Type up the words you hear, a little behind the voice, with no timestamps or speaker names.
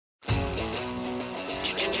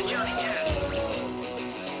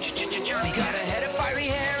Got a head of fiery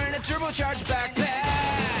hair and a turbocharged backpack.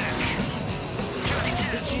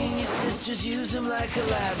 The genius sisters use him like a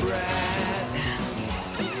lab rat.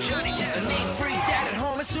 A neat-free dad at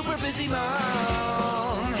home, a super busy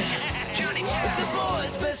mom. The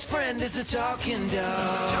boy's best friend is a talking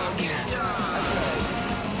dog.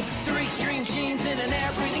 Three extreme genes in an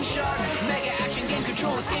air-breathing shark. Mega action game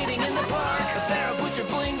controller skating in the park. A Pharaoh booster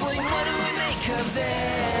bling bling. What do we make of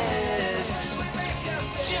this?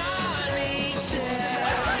 Johnny Test.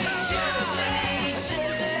 Johnny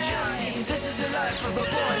Test. This is the life of a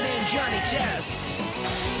boy named Johnny Test.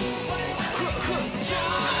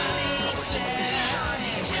 Johnny Test.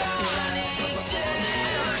 Johnny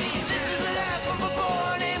Test. This is the life of a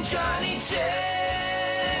boy named Johnny Test.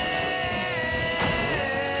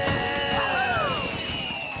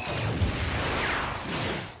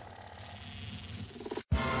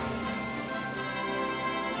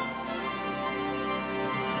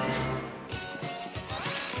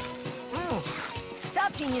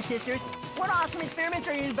 Sup, Genius Sisters? What awesome experiments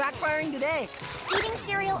are you backfiring today? Eating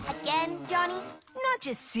cereal again, Johnny? Not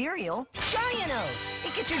just cereal, Giant-O's.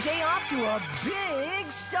 It gets your day off to a big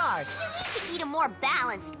start. You need to eat a more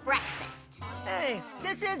balanced breakfast. Hey,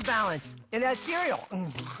 this is balanced. It has cereal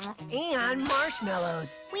and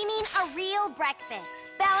marshmallows. We mean a real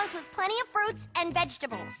breakfast, balanced with plenty of fruits and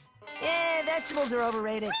vegetables. Yeah, vegetables are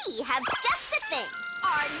overrated. We have just the thing.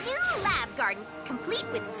 Our new lab garden, complete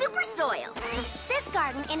with super soil. This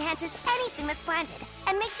garden enhances anything that's planted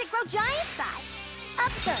and makes it grow giant-sized.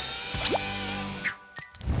 Observe.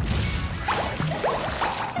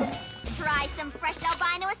 Try some fresh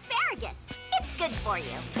albino asparagus. It's good for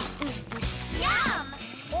you. Yum!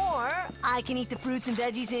 Or I can eat the fruits and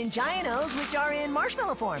veggies in Giant-O's, which are in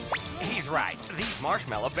marshmallow form. He's right. These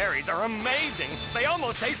marshmallow berries are amazing. They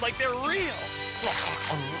almost taste like they're real.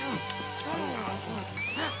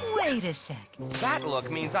 Wait a sec. That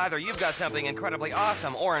look means either you've got something incredibly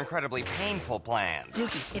awesome or incredibly painful planned.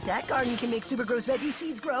 Dookie, if that garden can make super gross veggie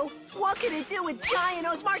seeds grow, what can it do with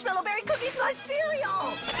Giant-O's marshmallow berry cookie sponge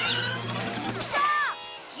cereal? Stop!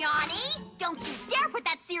 Johnny, don't you dare put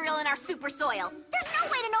that cereal in our super soil. There's no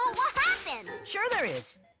way to know what will happen. Sure there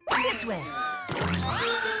is. This way.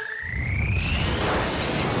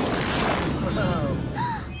 Whoa.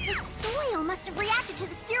 The soil must have reacted to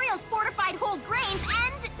the cereal's fortified whole grains,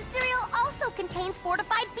 and the cereal also contains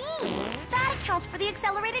fortified beans. That accounts for the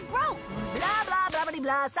accelerated growth. Blah, blah, blah, blah,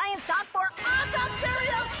 blah. Science talk for awesome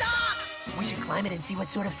cereal stock! We should climb it and see what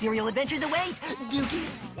sort of cereal adventures await. Dookie,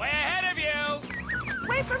 Way ahead of you!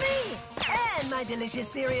 wait for me! And my delicious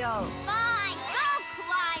cereal. Fine, go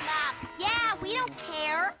climb up. Yeah, we don't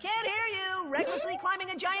care. Can't hear you! Recklessly climbing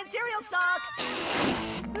a giant cereal stalk!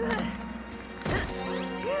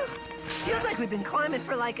 Phew. Feels like we've been climbing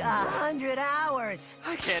for like 100 hours.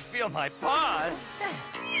 I can't feel my paws.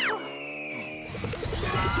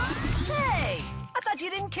 Hey! I thought you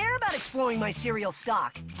didn't care about exploring my cereal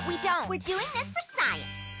stock. We don't. We're doing this for science.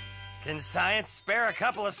 Can science spare a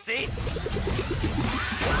couple of seats?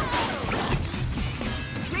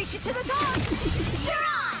 Race you to the top! You're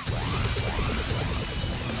on!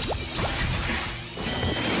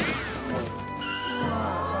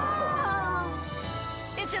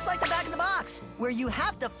 It's just like the back of the box, where you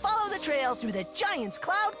have to follow the trail through the Giant's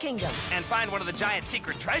Cloud Kingdom. And find one of the giant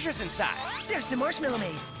secret treasures inside. There's the marshmallow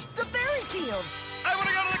maze, the berry fields. I want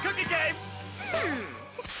to go to the cookie caves!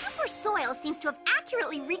 The super soil seems to have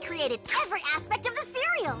accurately recreated every aspect of the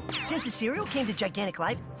cereal. Since the cereal came to gigantic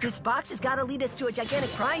life, this box has got to lead us to a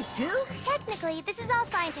gigantic prize, too. Technically, this is all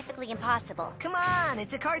scientifically impossible. Come on,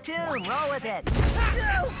 it's a cartoon. Roll with it.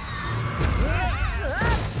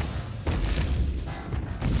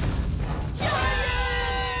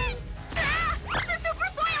 Giant! Ah! The super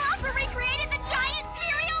soil also recreated the giant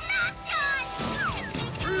cereal mascot!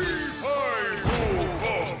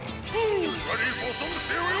 Who's ready for some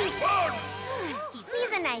cereal fun?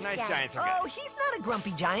 He's a nice Nice guy. giants are Oh, he's not a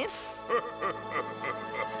grumpy giant.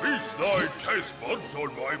 Feast thy taste buds on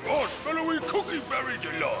my marshmallowy cookie berry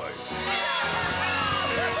delight.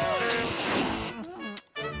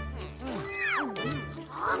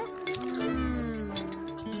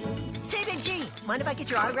 Say, Big G, mind if I get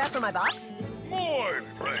your autograph for my box? My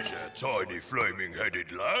pleasure, tiny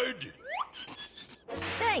flaming-headed lad.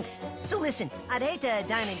 Thanks. So listen, I'd hate to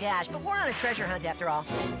dine and dash, but we're on a treasure hunt after all.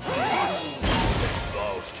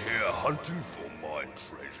 Thou'st here hunting for mine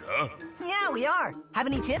treasure? Yeah, we are. Have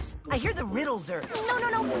any tips? I hear the riddles are... No,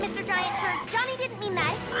 Mr. Giant Sir. Johnny didn't mean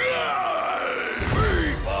that.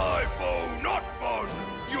 Me, my foe, not fun.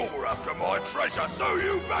 You're after my treasure, so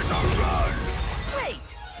you better run. Wait,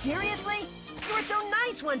 seriously? You were so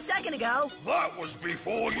nice 1 second ago. That was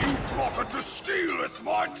before you plotted to steal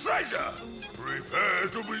my treasure. Prepare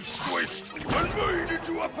to be squished and made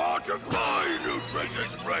into a part of my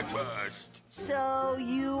nutritious breakfast. So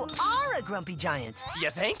you are a grumpy giant. You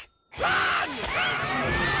think? Ha!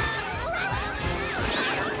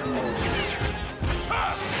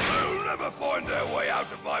 They'll never find their way out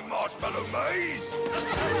of my marshmallow maze.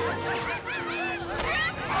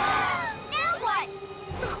 Now what?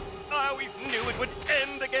 I always knew it would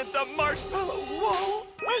end against a marshmallow wall.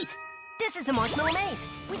 Wait! This is the marshmallow maze.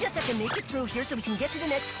 We just have to make it through here so we can get to the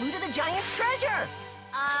next clue to the giant's treasure.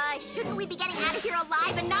 Shouldn't we be getting out of here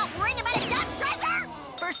alive and not worrying about a dumb treasure?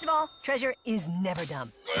 First of all, treasure is never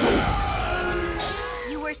dumb.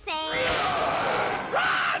 You were saying...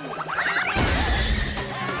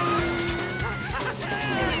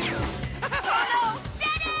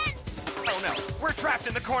 Oh no, we're trapped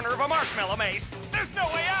in the corner of a marshmallow maze. There's no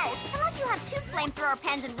way out. Unless you have 2 flamethrower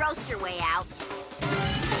pens and roast your way out.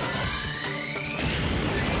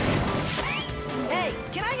 Hey,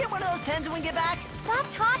 can I get one of those pens when we get back? Stop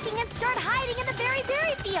talking and start hiding in the berry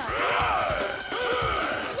field.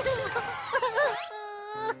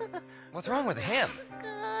 What's wrong with him?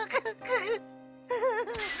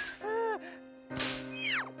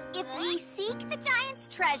 If ye seek the giant's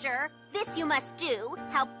treasure, this you must do.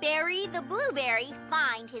 Help Berry the blueberry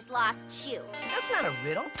find his lost shoe. That's not a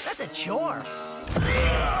riddle. That's a chore.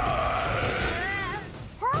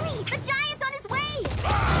 Hurry! The giant's on his way!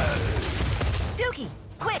 Dookie,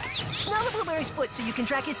 quick! Smell the blueberry's foot so you can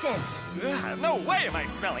track his scent. No way am I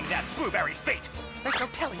smelling that blueberry's feet. There's no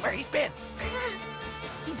telling where he's been.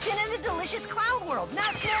 He's been in a delicious cloud world.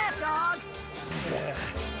 Now snap, dog!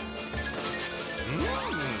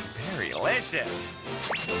 Very delicious.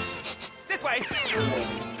 This way. There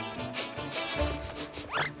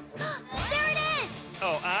it is!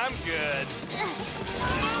 Oh, I'm good.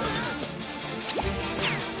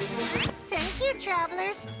 Thank you,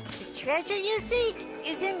 travelers. The treasure you seek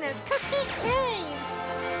is in the cookie caves.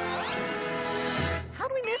 How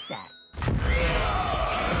do we miss that?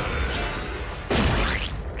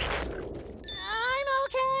 I'm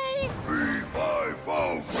okay.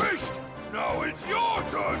 B5O fist! Now it's your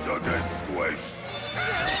turn to get squished.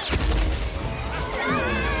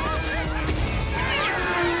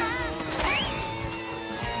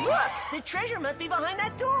 Look! The treasure must be behind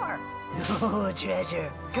that door. Oh, treasure.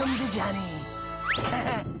 Come to Johnny.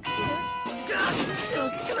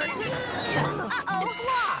 Uh-oh. It's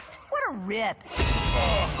locked. What a rip.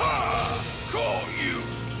 Aha! Caught you!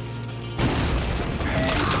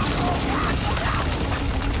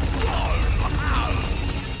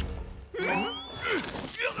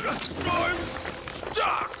 I'm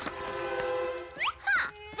stuck! Huh!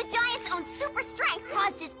 The giant's own super strength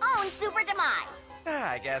caused his own super demise.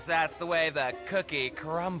 I guess that's the way the cookie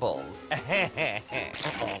crumbles.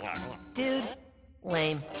 Dude,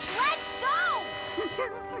 lame. Let's go!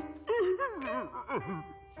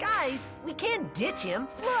 Guys, we can't ditch him.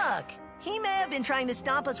 Look, he may have been trying to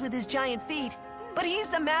stomp us with his giant feet, but he's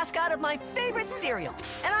the mascot of my favorite cereal.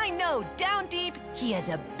 And I know down deep, he has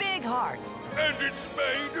a big heart. And it's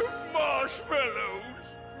made of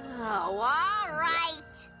marshmallows. Oh, all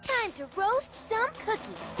right. Time to roast some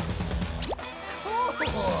cookies. Cool.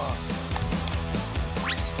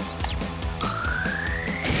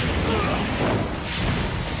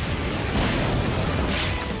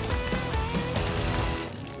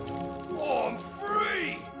 Oh, I'm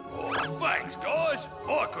free! Oh, thanks, guys.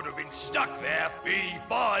 I could have been stuck there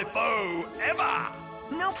B5O ever.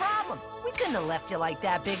 No problem. We couldn't have left you like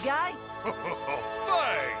that, big guy.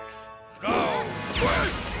 Thanks. Now,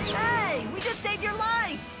 squish! Hey, we just saved your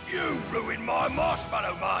life. You ruined my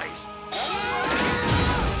marshmallow maze.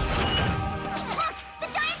 Look! The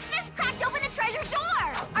giant's fist cracked open the treasure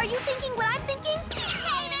door! Are you thinking what I'm thinking?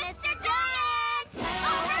 Hey, Mr. Giant!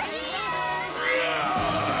 Over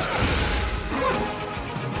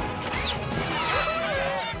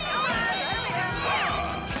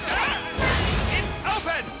It's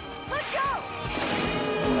open! Let's go.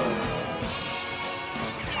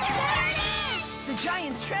 There it is! The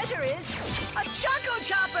giant's treasure is a Choco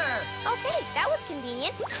Chopper. Okay, that was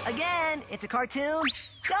convenient. Again, it's a cartoon.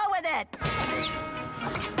 Go with it.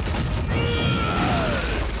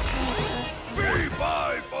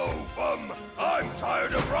 B5O bum. I'm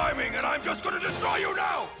tired of rhyming and I'm just gonna destroy you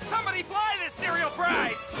now. Somebody fly this cereal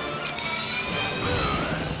prize!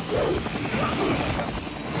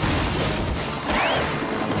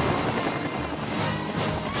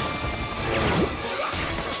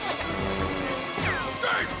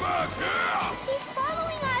 Stay back here. He's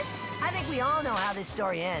following us. I think we all know how this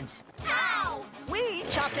story ends. How? We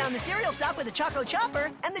chop down the cereal stock with a Choco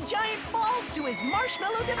Chopper, and the giant falls to his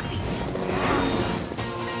marshmallow defeat.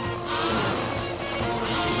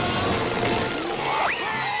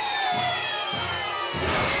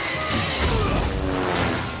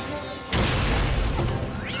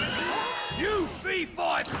 You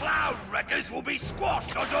fee-fi cloud wreckers will be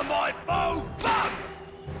squashed under my faux bum!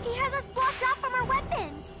 He has us blocked off from our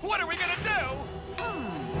weapons. What are we gonna do?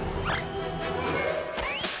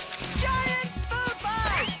 Giant food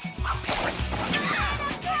fight!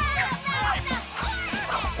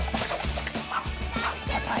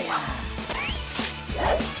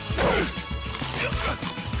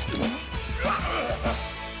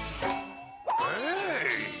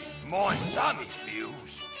 Hey, my tummy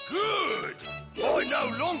feels good. I no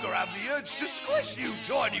longer have the urge to squish you,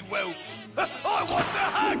 tiny whelps. I want to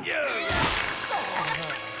hug you!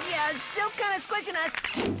 Yeah, still kind of squishing us.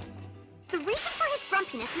 The reason for his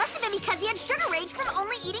grumpiness must have been because he had sugar rage from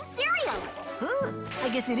only eating cereal. Huh. I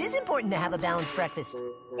guess it is important to have a balanced breakfast.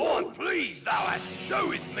 I'm pleased thou hast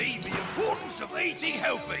showed me the importance of eating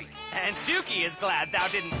healthy. And Dookie is glad thou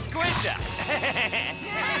didn't squish us.